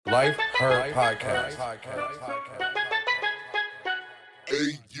Life Her Podcast.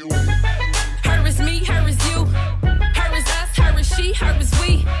 Hey, you. Her is me, her is you. Her is us, her is she, her is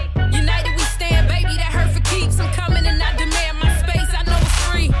we. United we stand, baby, that hurt for keeps. I'm coming and I demand my space, I know it's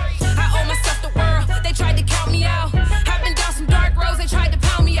free. I owe myself the world, they tried to count me out. I've been down some dark roads, they tried to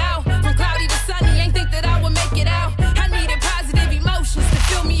pound me out. From cloudy to sunny, ain't think that I would make it out. I needed positive emotions to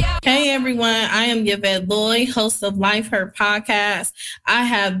fill me out. Hey everyone, I am Yvette Lloyd, host of Life Her Podcast. I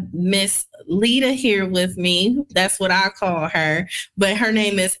have Miss Lita here with me. That's what I call her. But her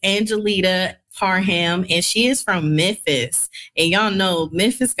name is Angelita Parham, and she is from Memphis. And y'all know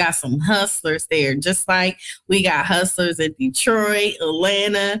Memphis got some hustlers there, just like we got hustlers in Detroit,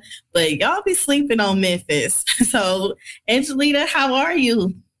 Atlanta. But y'all be sleeping on Memphis. So, Angelita, how are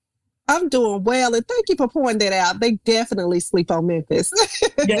you? I'm doing well, and thank you for pointing that out. They definitely sleep on Memphis.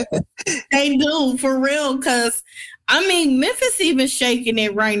 Yeah, they do, for real, because, I mean, Memphis even shaking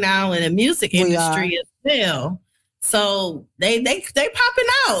it right now in the music industry as well. So they popping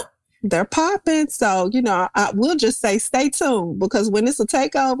out. They're popping. So, I will just say stay tuned, because when it's a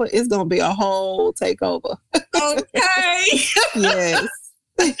takeover, it's going to be a whole takeover. Okay. Yes.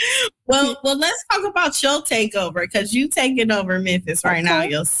 Well, let's talk about your takeover, because you taking over Memphis right now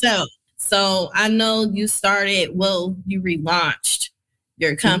yourself. So I know you you relaunched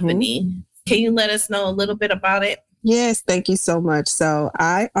your company. Mm-hmm. Can you let us know a little bit about it? Yes, thank you so much. So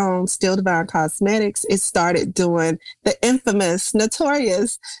I own Still Divine Cosmetics. It started during the infamous,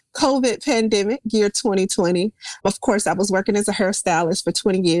 notorious COVID pandemic, year 2020. Of course, I was working as a hairstylist for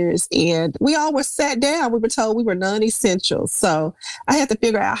 20 years, and we all were sat down. We were told we were non-essential. So I had to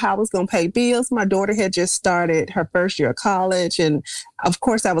figure out how I was going to pay bills. My daughter had just started her first year of college, and of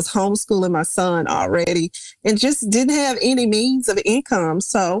course, I was homeschooling my son already and just didn't have any means of income.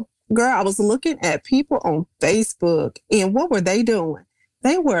 So girl, I was looking at people on Facebook, and what were they doing?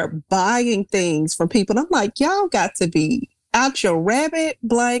 They were buying things from people. And I'm like, y'all got to be out your rabbit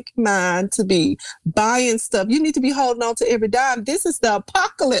blank mind to be buying stuff. You need to be holding on to every dime. This is the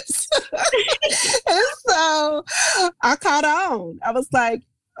apocalypse. And so I caught on. I was like,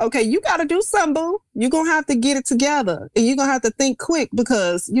 okay, you got to do something, boo. You're going to have to get it together, and you're going to have to think quick,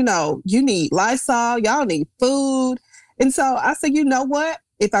 because, you need Lysol. Y'all need food. And so I said, you know what?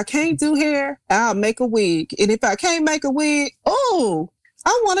 If I can't do hair, I'll make a wig. And if I can't make a wig, I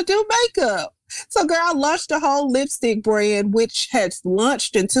want to do makeup. So, girl, I launched a whole lipstick brand, which has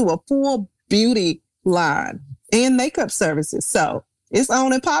launched into a full beauty line and makeup services. So it's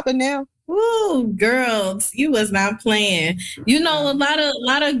on and popping now. Ooh, girls, you was not playing. A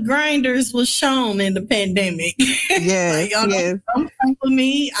lot of grinders was shown in the pandemic. Yes, like, yes. For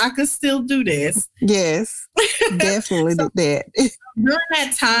me, I could still do this. Yes, definitely did that. During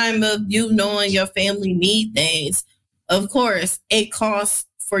that time of you knowing your family need things, of course, it costs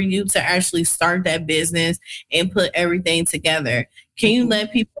for you to actually start that business and put everything together. Can you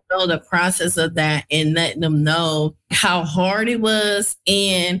let people know the process of that and letting them know how hard it was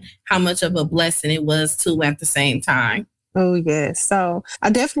and how much of a blessing it was too at the same time? Oh, yes. So I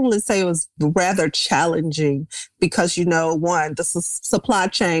definitely say it was rather challenging because, one, the supply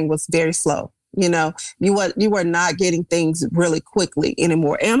chain was very slow. You were not getting things really quickly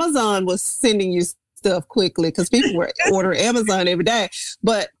anymore. Amazon was sending you stuff quickly because people were ordering Amazon every day.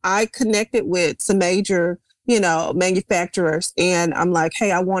 But I connected with some major, manufacturers, and I'm like,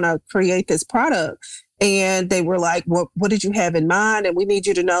 hey, I want to create this product. And they were like, what did you have in mind? And we need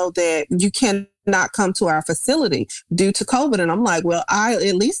you to know that you cannot come to our facility due to COVID. And I'm like, well, I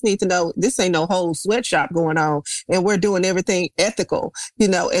at least need to know this ain't no whole sweatshop going on. And we're doing everything ethical,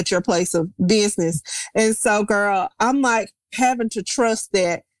 at your place of business. And so, girl, I'm like having to trust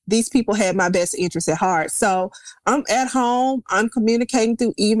that these people had my best interest at heart. So I'm at home. I'm communicating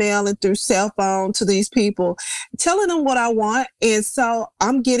through email and through cell phone to these people, telling them what I want. And so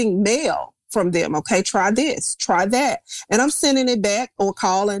I'm getting mail from them. Okay, try this, try that. And I'm sending it back or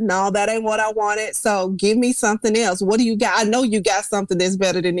calling. No, that ain't what I wanted. So give me something else. What do you got? I know you got something that's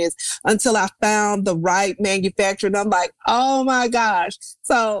better than this, until I found the right manufacturer. And I'm like, oh my gosh.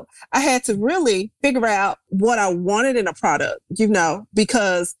 So I had to really figure out what I wanted in a product,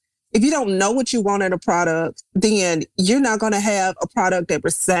 because if you don't know what you want in a product, then you're not going to have a product that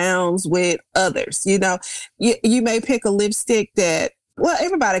resounds with others. You may pick a lipstick that, well,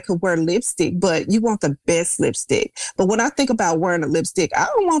 everybody could wear lipstick, but you want the best lipstick. But when I think about wearing a lipstick, I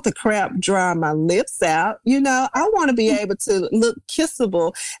don't want the crap drying my lips out. I want to be able to look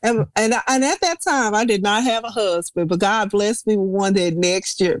kissable. And at that time, I did not have a husband, but God blessed me with one that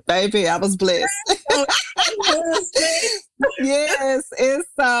next year, baby, I was blessed. Yes. And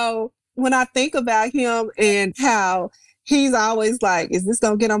so when I think about him and how he's always like, is this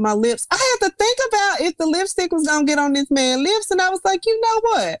going to get on my lips? I had to think about if the lipstick was going to get on this man's lips. And I was like, you know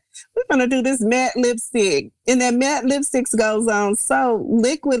what? We're going to do this matte lipstick. And that matte lipstick goes on so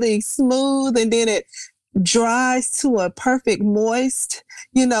liquidy smooth. And then it dries to a perfect moist,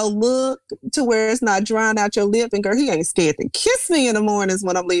 look to where it's not drying out your lip. And girl, he ain't scared to kiss me in the mornings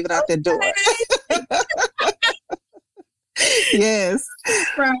when I'm leaving out the door. Yes.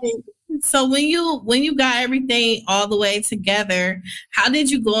 Right. So when you got everything all the way together, how did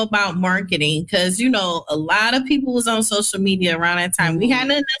you go about marketing? Because, a lot of people was on social media around that time. We had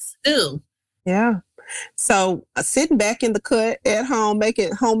nothing else to do. Yeah. So sitting back in the cut at home,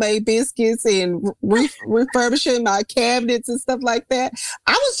 making homemade biscuits and refurbishing my cabinets and stuff like that.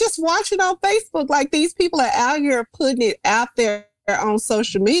 I was just watching on Facebook, like these people are out here putting it out there on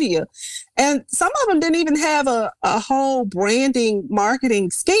social media. And some of them didn't even have a whole branding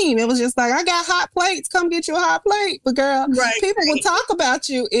marketing scheme. It was just like, I got hot plates, come get you a hot plate. But girl, people would talk about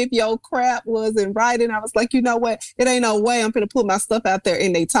you if your crap wasn't right. And I was like, you know what? It ain't no way I'm going to put my stuff out there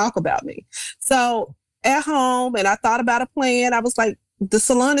and they talk about me. So at home, and I thought about a plan. I was like, the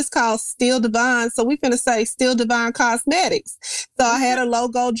salon is called Still Divine. So we finna say Still Divine Cosmetics. So I had a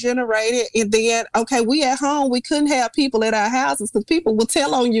logo generated, and then, okay, we at home, we couldn't have people at our houses because people will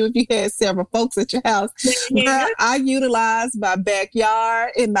tell on you if you had several folks at your house. Girl, I utilized my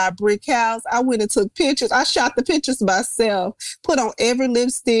backyard and my brick house. I went and took pictures. I shot the pictures myself, put on every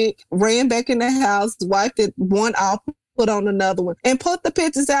lipstick, ran back in the house, wiped it one off, put on another one, and put the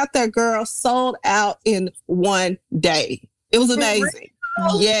pictures out there, girl. Sold out in one day. It was amazing.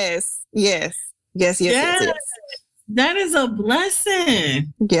 Yes. That is a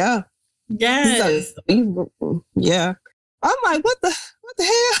blessing. Yeah. Yes. So, yeah. I'm like, what the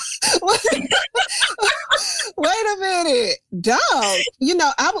hell? Wait a minute, dog.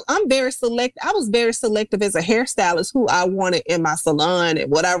 I'm very select. I was very selective as a hairstylist who I wanted in my salon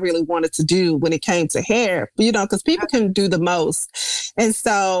and what I really wanted to do when it came to hair. Because people can do the most, and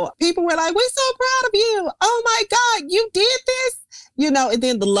so people were like, "We're so proud of you! Oh my God, you did this!" And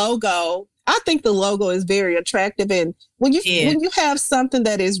then the logo. I think the logo is very attractive, and when you have something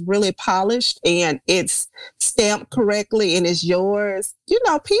that is really polished and it's stamped correctly and it's yours,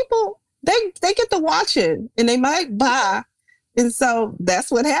 people they get to watch it and they might buy, and so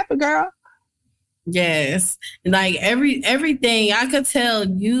that's what happened, girl. Yes, like everything I could tell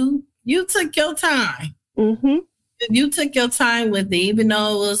you took your time. Mm-hmm. You took your time with it, even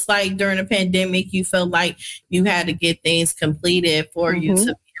though it was like during the pandemic, you felt like you had to get things completed for you to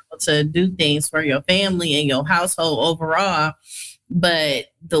be able to do things for your family and your household overall. But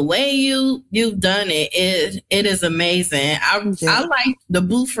the way you've done it is amazing. I like the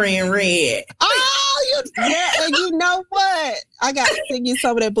Boo Friend Red. And you know what? I got to sing you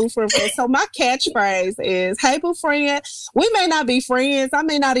some of that Boo Friend Red. So my catchphrase is, hey, Boo Friend, we may not be friends. I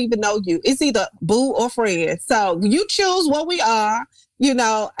may not even know you. It's either boo or friend. So you choose what we are, and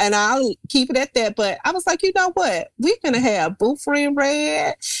I'll keep it at that. But I was like, you know what? We're going to have Boo Friend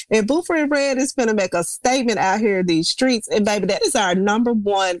Red, and Boo Friend Red is going to make a statement out here in these streets. And baby, that is our number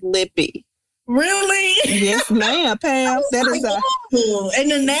one lippy. Really? Yes, ma'am, Pam. That is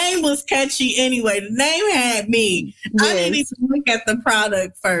and the name was catchy anyway. The name had me. Yes. I didn't even look at the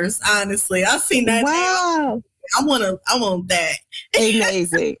product first, honestly. I seen that. Wow. I want that.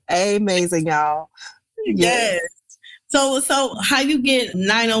 Amazing, y'all. Yes. So how you get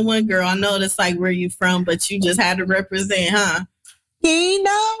 901 girl? I know that's like where you from, but you just had to represent, huh?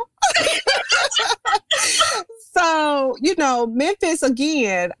 So, Memphis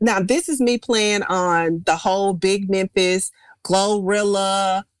again. Now, this is me playing on the whole big Memphis,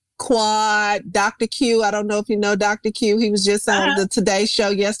 Glorilla, Quad, Dr. Q. I don't know if you know Dr. Q. He was just on the Today Show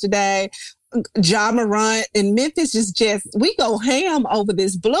yesterday. Ja Morant and Memphis just we go ham over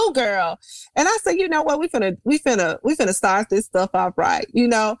this blue girl. And I said, you know what? We finna start this stuff off right,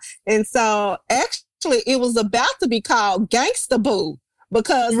 And so actually it was about to be called Gangsta Boo.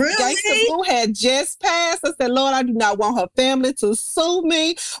 Because Gangsta Boo had just passed. I said, Lord, I do not want her family to sue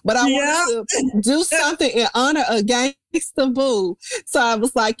me, but I want to do something in honor of Gangsta Boo. So I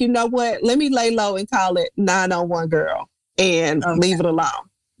was like, you know what? Let me lay low and call it 901 Girl and leave it alone.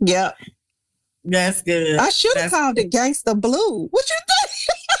 Yep. That's good. I should have called it Gangsta Blue. What you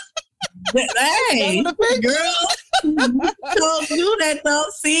think? Hey, girl. Don't do that though.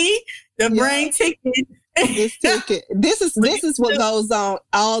 See? The brain ticking. This is what goes on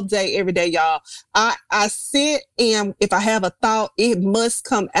all day, every day, y'all. I sit, and if I have a thought, it must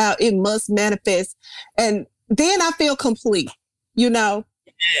come out. It must manifest. And then I feel complete,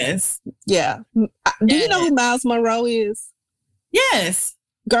 Yes. Yeah. Do you know who Miles Monroe is? Yes.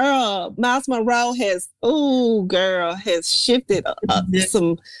 girl, Miles Monroe has shifted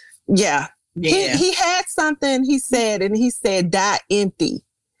some. Yeah. He had something he said die empty.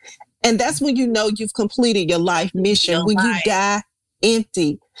 And that's when you know you've completed your life mission, when you die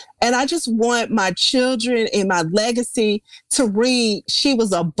empty. And I just want my children and my legacy to read, she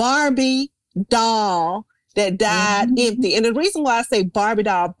was a Barbie doll that died empty. And the reason why I say Barbie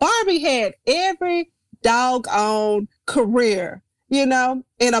doll, Barbie had every doggone career, you know?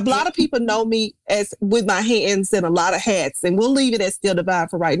 And a lot of people know me as with my hands in a lot of hats, and we'll leave it as Still Divine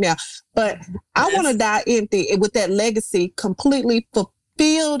for right now. But I want to die empty and with that legacy completely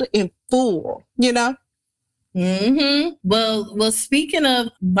fulfilled and full, you know? Well, speaking of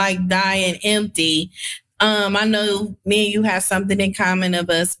like dying empty, I know me and you have something in common of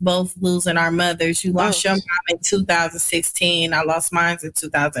us both losing our mothers. You lost your mom in 2016. I lost mine in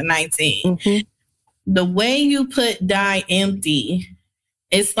 2019. The way you put die empty,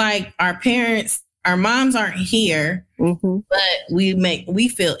 it's like our moms aren't here, but we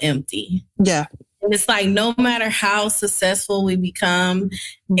feel empty. Yeah. And it's like no matter how successful we become,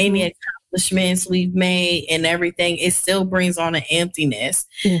 any accomplishments we've made and everything, it still brings on an emptiness.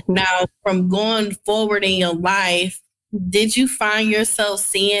 Now, from going forward in your life, did you find yourself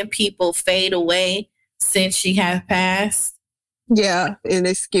seeing people fade away since she has passed? Yeah, and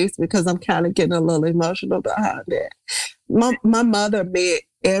excuse me because I'm kind of getting a little emotional behind that. My mother meant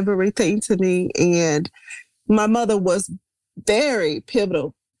everything to me, and my mother was very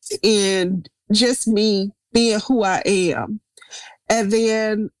pivotal in just me being who I am. And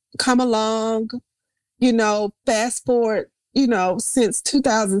then come along, you know, fast forward, you know, since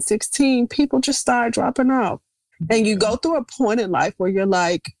 2016, people just started dropping off. And you go through a point in life where you're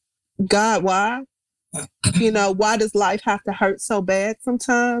like, God, why? You know, why does life have to hurt so bad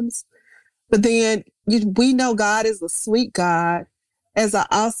sometimes? But then we know God is a sweet God, as an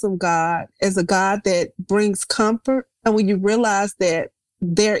awesome God, as a God that brings comfort. And when you realize that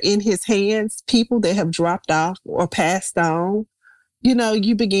they're in his hands, people that have dropped off or passed on, you know,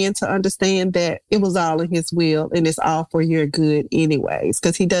 you begin to understand that it was all in his will and it's all for your good anyways,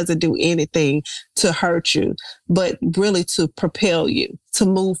 because he doesn't do anything to hurt you, but really to propel you to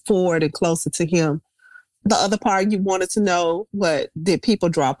move forward and closer to him. The other part you wanted to know, did people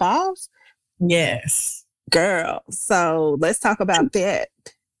drop off? Yes. Girl, so let's talk about that.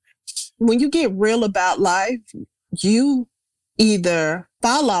 When you get real about life, you either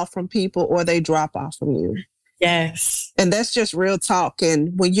fall off from people or they drop off from you. Yes. And that's just real talk.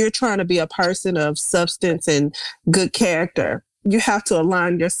 And when you're trying to be a person of substance and good character, you have to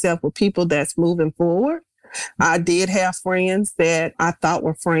align yourself with people that's moving forward. I did have friends that I thought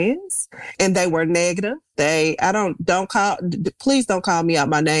were friends and they were negative. Please don't call me out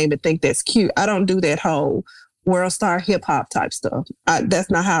my name and think that's cute. I don't do that whole world star hip hop type stuff. That's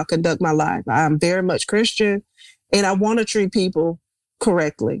not how I conduct my life. I'm very much Christian and I want to treat people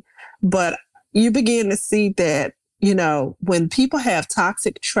correctly. But you begin to see that, you know, when people have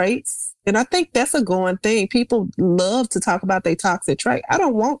toxic traits, and I think that's a going thing. People love to talk about their toxic trait. I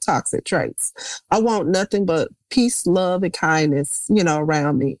don't want toxic traits. I want nothing but peace, love, and kindness, you know,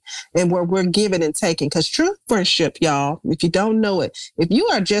 around me. And where we're giving and taking. Because true friendship, y'all, if you don't know it, if you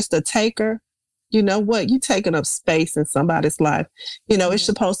are just a taker, you know what? You're taking up space in somebody's life. You know, it's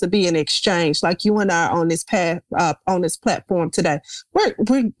supposed to be an exchange. Like you and I on this path, on this platform today,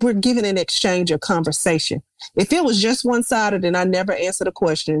 we're giving an exchange of conversation. If it was just one-sided and I never answered a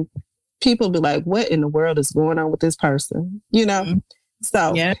question, people would be like, what in the world is going on with this person? You know?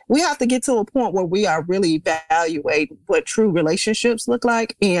 So we have to get to a point where we are really evaluating what true relationships look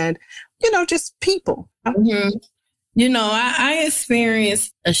like and, you know, just people. You know, I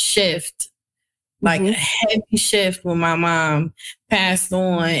experienced a shift. Like a heavy shift when my mom passed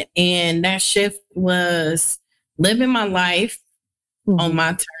on. And that shift was living my life on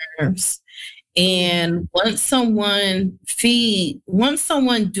my terms. And once someone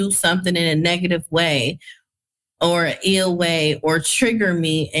do something in a negative way or an ill way or trigger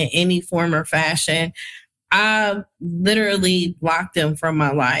me in any form or fashion, I literally blocked them from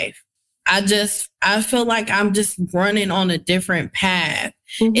my life. I feel like I'm just running on a different path.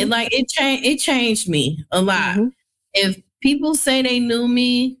 It changed me a lot. If people say they knew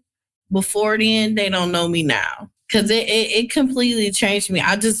me before then, they don't know me now. Because it completely changed me.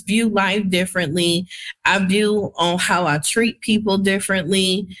 I just view life differently. I view on how I treat people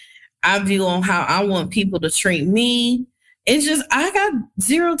differently. I view on how I want people to treat me. It's just, I got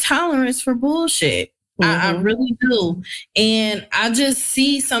zero tolerance for bullshit. I really do. And I just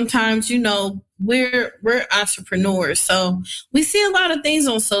see sometimes, you know, we're entrepreneurs. So we see a lot of things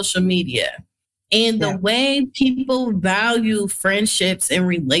on social media. And the way people value friendships and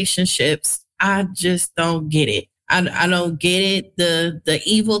relationships, I just don't get it. I don't get it. The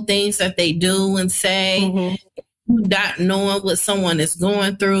evil things that they do and say, not knowing what someone is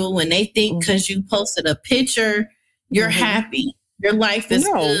going through, and they think because you posted a picture, you're happy, your life is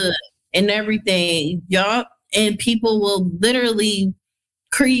good and everything. Y'all, and people will literally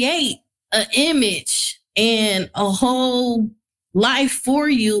create an image and a whole life for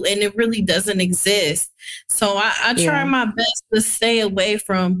you, and it really doesn't exist. So I try my best to stay away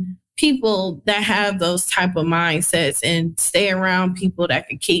from people that have those type of mindsets and stay around people that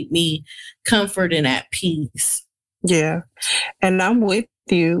can keep me comfort and at peace. Yeah. And I'm with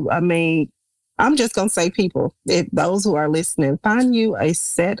you. I mean, I'm just going to say, people, if those who are listening, find you a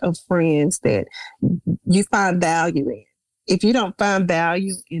set of friends that you find value in. If you don't find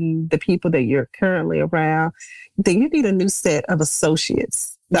value in the people that you're currently around, then you need a new set of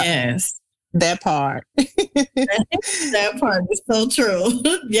associates. Yes. That part. That part is so true.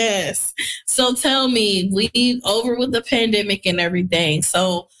 Yes. So tell me, we over with the pandemic and everything.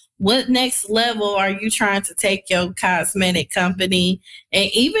 So what next level are you trying to take your cosmetic company and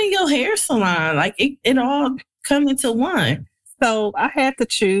even your hair salon? Like it all come into one. So I had to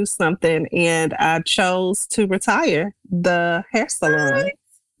choose something, and I chose to retire the hair salon.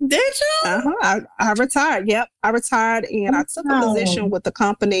 Did you? I retired. Yep. I retired, and I took a position with the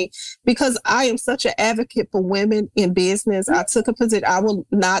company because I am such an advocate for women in business. I took a position, I will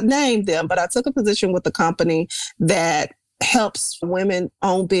not name them, but I took a position with the company that helps women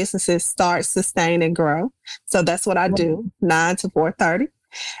own businesses start, sustain, and grow. So that's what I do, 9 to 4:30.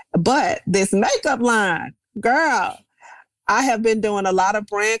 But this makeup line, girl, I have been doing a lot of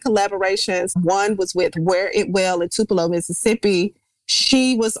brand collaborations. One was with Wear It Well in Tupelo, Mississippi.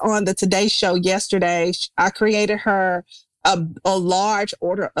 She was on the Today Show yesterday. I created her a large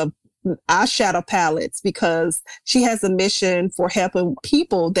order of eyeshadow palettes because she has a mission for helping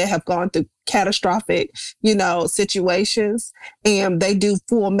people that have gone through catastrophic, situations, and they do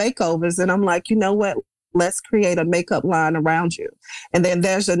full makeovers. And I'm like, you know what? Let's create a makeup line around you. And then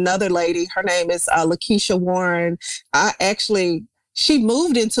there's another lady. Her name is Lakeisha Warren. She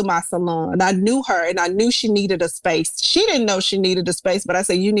moved into my salon. I knew her, and I knew she needed a space. She didn't know she needed a space, but I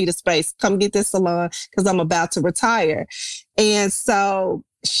said, you need a space. Come get this salon because I'm about to retire. And so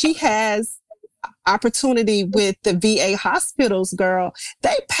she has opportunity with the VA hospitals, girl.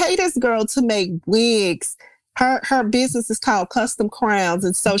 They pay this girl to make wigs. Her business is called Custom Crowns.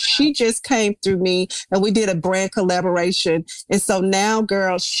 And so she just came through me, and we did a brand collaboration. And so now,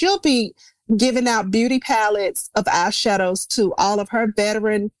 girl, she'll be giving out beauty palettes of eyeshadows to all of her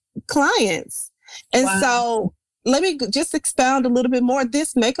veteran clients. And so let me just expound a little bit more.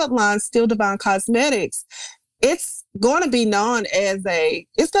 This makeup line, Still Divine Cosmetics, it's going to be known as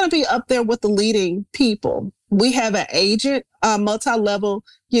it's going to be up there with the leading people. We have an agent, multi-level,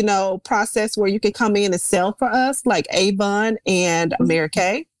 process where you can come in and sell for us, like Avon and Mary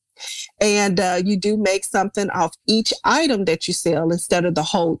Kay. And you do make something off each item that you sell instead of the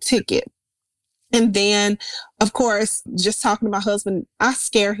whole ticket. And then, of course, just talking to my husband, I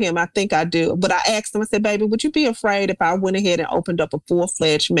scare him. I think I do. But I asked him, I said, baby, would you be afraid if I went ahead and opened up a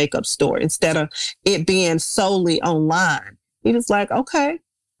full-fledged makeup store instead of it being solely online? He was like, okay.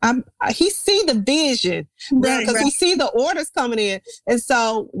 He see the vision because he see the orders coming in. And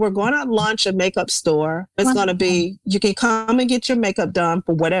so we're going to launch a makeup store. It's going to be, you can come and get your makeup done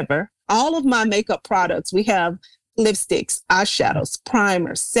for whatever. All of my makeup products, we have lipsticks, eyeshadows,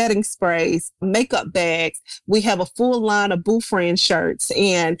 primers, setting sprays, makeup bags. We have a full line of Boo Friend shirts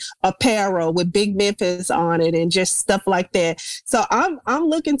and apparel with Big Memphis on it and just stuff like that. So I'm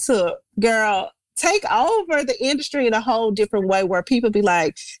looking to, girl, take over the industry in a whole different way where people be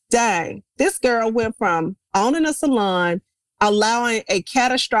like, dang, this girl went from owning a salon, allowing a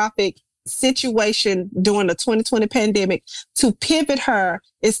catastrophic situation during the 2020 pandemic to pivot her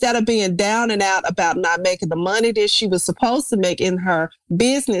instead of being down and out about not making the money that she was supposed to make in her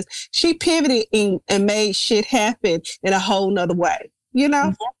business. She pivoted and made shit happen in a whole nother way,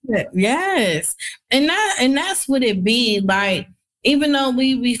 Yes. And that's what it be like. Even though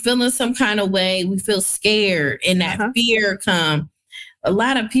we feel in some kind of way, we feel scared and that fear come. A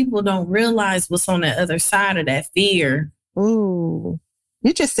lot of people don't realize what's on the other side of that fear. Ooh,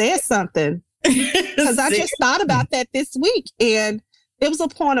 you just said something. Because I just thought about that this week. And it was a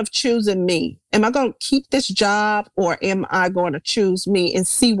point of choosing me. Am I going to keep this job or am I going to choose me and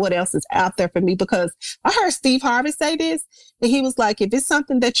see what else is out there for me? Because I heard Steve Harvey say this, and he was like, if it's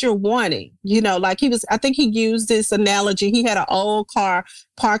something that you're wanting, like I think he used this analogy. He had an old car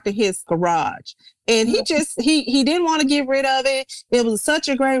parked in his garage. And he didn't want to get rid of it. It was such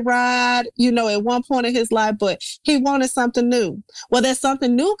a great ride, at one point in his life, but he wanted something new. Well, that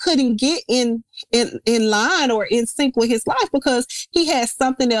something new couldn't get in line or in sync with his life because he had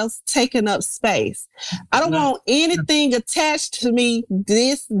something else taking up space. I don't want anything attached to me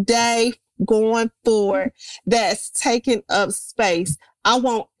this day going forward that's taking up space. I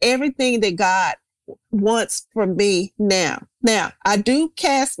want everything that God wants from me now. Now, I do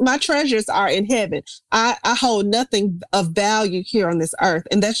cast, my treasures are in heaven. I hold nothing of value here on this earth.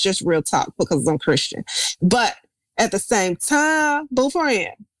 And that's just real talk because I'm Christian. But at the same time, boo friend,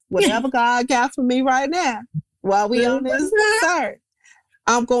 whatever God got for me right now, while we on this earth,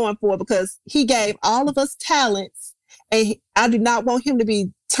 I'm going for it because he gave all of us talents. And I do not want him to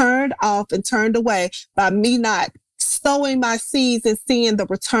be turned off and turned away by me not sowing my seeds and seeing the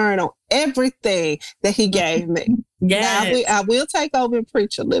return on everything that he gave me. Yes. Now, I will take over and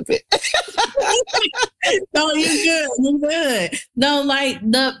preach a little bit. No, you're good. You're good. No, like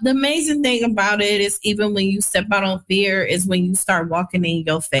the amazing thing about it is even when you step out on fear is when you start walking in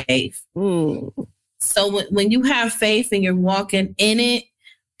your faith. So when you have faith and you're walking in it,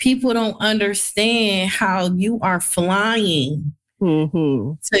 people don't understand how you are flying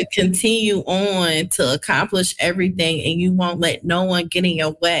to continue on to accomplish everything, and you won't let no one get in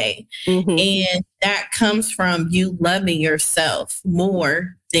your way. And that comes from you loving yourself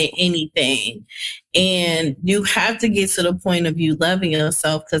more than anything. And you have to get to the point of you loving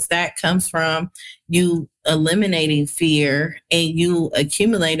yourself because that comes from you eliminating fear and you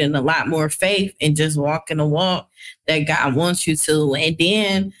accumulating a lot more faith and just walking a walk that God wants you to. And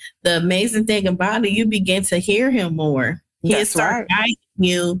then the amazing thing about it, you begin to hear him more. He'll start guiding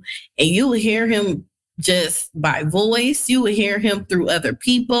you, and you will hear him just by voice. You will hear him through other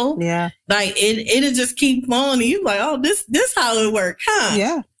people. Yeah. Like it'll just keep flowing. And you're like, oh, this how it works, huh?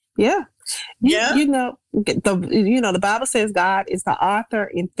 Yeah. Yeah. Yeah. The Bible says God is the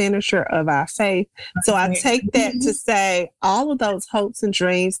author and finisher of our faith. So I take that to say all of those hopes and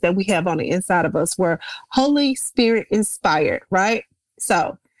dreams that we have on the inside of us were Holy Spirit inspired, right?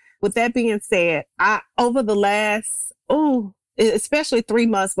 So with that being said, over the last, especially 3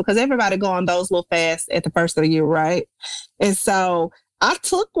 months, because everybody go on those little fasts at the first of the year, right? And so I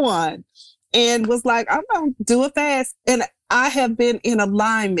took one and was like, I'm going to do a fast. And I have been in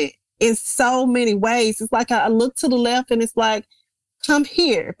alignment in so many ways. It's like I look to the left and it's like, come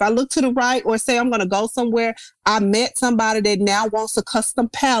here. If I look to the right or say I'm going to go somewhere, I met somebody that now wants a custom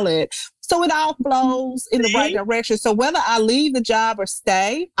palette. So it all flows in the right direction. So whether I leave the job or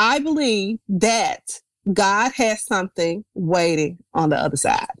stay, I believe that God has something waiting on the other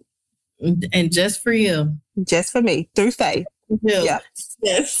side. And just for you. Just for me, through faith. Yeah.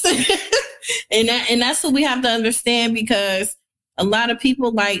 Yes. and that's what we have to understand, because a lot of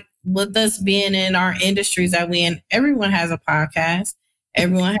people, like with us being in our industries that we in, everyone has a podcast.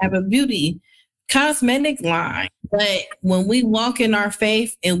 Everyone have a beauty cosmetic line. But when we walk in our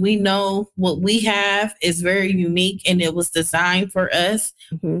faith and we know what we have is very unique and it was designed for us,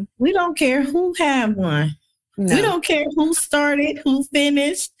 we don't care who had one. No. We don't care who started, who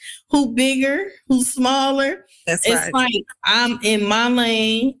finished, who bigger, who smaller. It's like I'm in my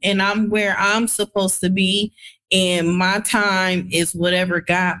lane and I'm where I'm supposed to be. And my time is whatever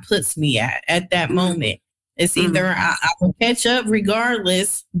God puts me at that moment. It's either I will catch up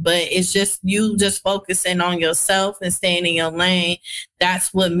regardless, but it's just you just focusing on yourself and staying in your lane.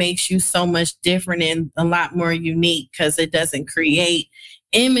 That's what makes you so much different and a lot more unique, because it doesn't create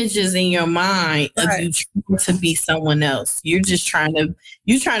images in your mind of you trying to be someone else. You're just trying to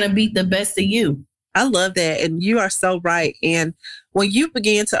beat the best of you. I love that. And you are so right. And when you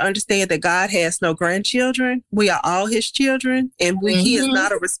begin to understand that God has no grandchildren, we are all his children, and he is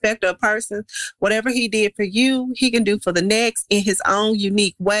not a respecter of persons. Whatever he did for you, he can do for the next in his own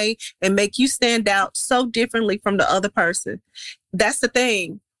unique way and make you stand out so differently from the other person. That's the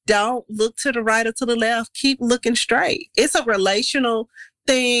thing. Don't look to the right or to the left. Keep looking straight. It's a relational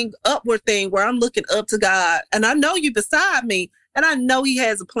thing, upward thing, where I'm looking up to God. And I know you beside me. And I know he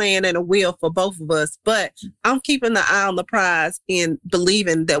has a plan and a will for both of us, but I'm keeping the eye on the prize and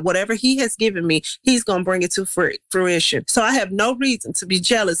believing that whatever he has given me, he's going to bring it to fruition. So I have no reason to be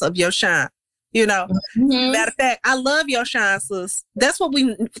jealous of your shine. Matter of fact, I love your shine, sis. That's what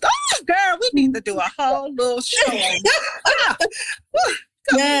girl, we need to do a whole little show.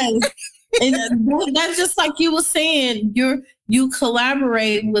 Yes. And that's just like you were saying, you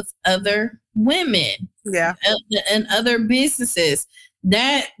collaborate with other women, and other businesses.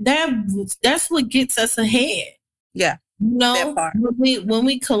 That's what gets us ahead. Yeah. You know, when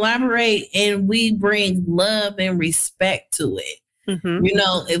we collaborate and we bring love and respect to it. Mm-hmm. You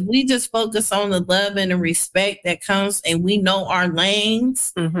know, if we just focus on the love and the respect that comes and we know our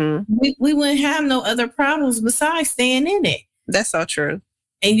lanes, we wouldn't have no other problems besides staying in it. That's so true.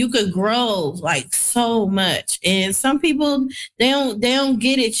 And you could grow like so much. And some people, they don't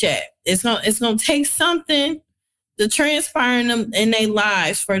get it yet. It's gonna take something to transpire in their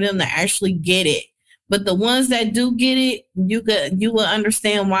lives for them to actually get it. But the ones that do get it, you will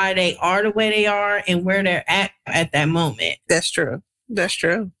understand why they are the way they are and where they're at that moment. That's true. That's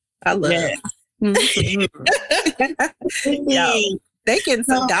true. I love it. Yo, they getting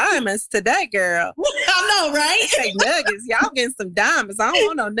some diamonds today, girl. I know, right? Say nuggets. Y'all getting some diamonds. I don't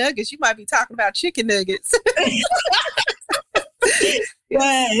want no nuggets. You might be talking about chicken nuggets.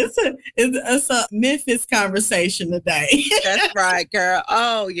 Yeah, it's a Memphis conversation today. That's right, girl.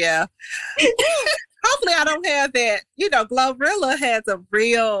 Oh, yeah. Hopefully I don't have that. You know, Glorilla has a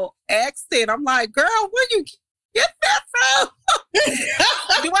real accent. I'm like, girl, where you get that from?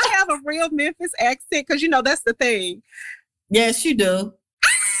 Do I have a real Memphis accent? Because, you know, that's the thing. Yes, you do.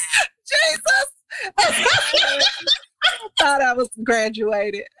 Jesus. I thought I was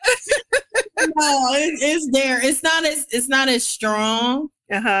graduated. No, it's there. It's not as strong.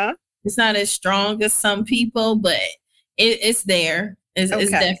 It's not as strong as some people, but it's there. It's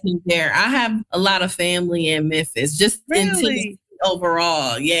definitely there. I have a lot of family in Memphis, just in Tennessee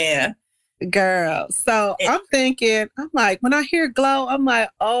overall. Yeah. Girl. So I'm like, when I hear Glow, I'm like,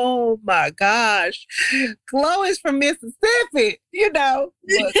 oh my gosh. Glow is from Mississippi, you know.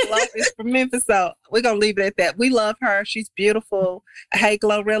 But Glow is from Memphis. So we're going to leave it at that. We love her. She's beautiful. Hey,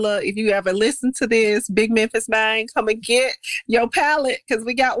 Glorilla, if you ever listen to this, Big Memphis Bang, come and get your palette because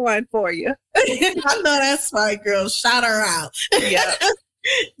we got one for you. I know that's right, girl. Shout her out. Yeah.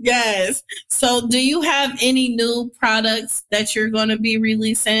 Yes. So do you have any new products that you're going to be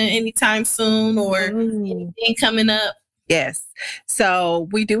releasing anytime soon or anything coming up? Yes. So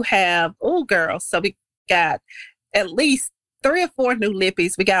we do have, so we got at least 3 or 4 new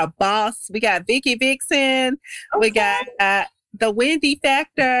lippies. We got Boss. We got Vicky Vixen. We got the Wendy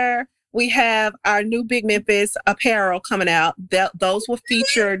Factor. We have our new Big Memphis apparel coming out. Those will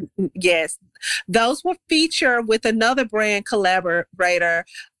feature, those will feature with another brand collaborator,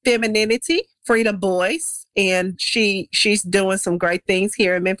 Femininity, Freedom Boys. And she's doing some great things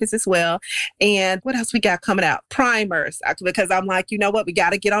here in Memphis as well. And what else we got coming out? Primers. Because I'm like, you know what? We got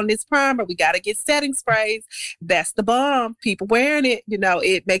to get on this primer. We got to get setting sprays. That's the bomb. People wearing it, you know,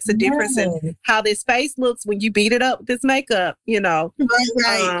 it makes a difference in how this face looks when you beat it up with this makeup, you know.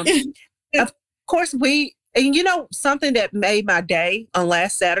 Right. Of course, and you know, something that made my day on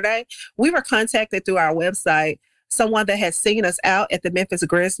last Saturday, we were contacted through our website, someone that had seen us out at the Memphis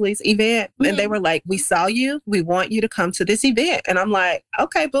Grizzlies event. And they were like, we saw you. We want you to come to this event. And I'm like,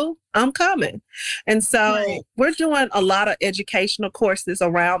 okay, boo, I'm coming. And so we're doing a lot of educational courses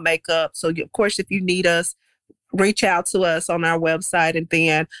around makeup. So, of course, if you need us, reach out to us on our website. And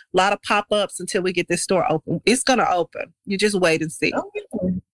then a lot of pop-ups until we get this store open. It's going to open. You just wait and see.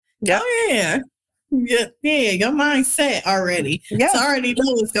 Yep. Oh, yeah. Yeah, your mind's set already. It's already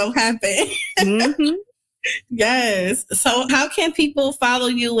know what's going to happen. Yes. So how can people follow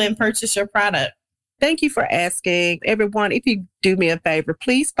you and purchase your product? Thank you for asking. Everyone, if you do me a favor,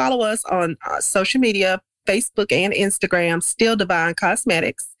 please follow us on social media, Facebook and Instagram, Still Divine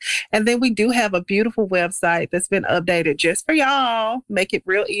Cosmetics. And then we do have a beautiful website that's been updated just for y'all. Make it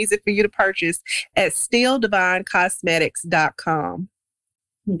real easy for you to purchase at stilldivinecosmetics.com.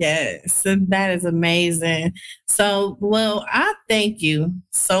 Yes, that is amazing. So, well, I thank you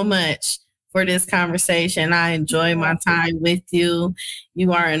so much for this conversation. I enjoy my time with you.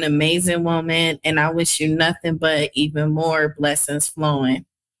 You are an amazing woman, and I wish you nothing but even more blessings flowing.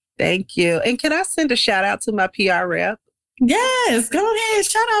 Thank you. And can I send a shout out to my PR rep? Yes, go ahead.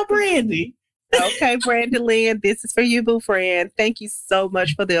 Shout out Brandy. Okay, Brandon Lynn, this is for you, boo friend. Thank you so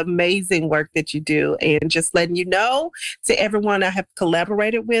much for the amazing work that you do. And just letting you know, to everyone I have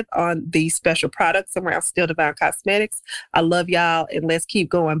collaborated with on these special products around Still Divine Cosmetics, I love y'all, and let's keep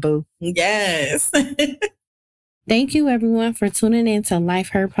going, boo. Yes. Thank you, everyone, for tuning in to Life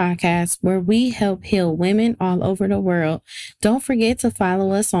Her Podcast, where we help heal women all over the world. Don't forget to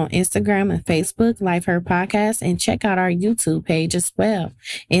follow us on Instagram and Facebook, Life Her Podcast, and check out our YouTube page as well.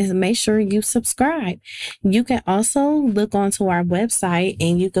 And make sure you subscribe. You can also look onto our website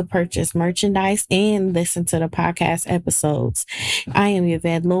and you can purchase merchandise and listen to the podcast episodes. I am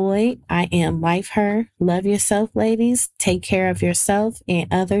Yvette Lloyd. I am Life Her. Love yourself, ladies. Take care of yourself and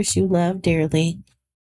others you love dearly.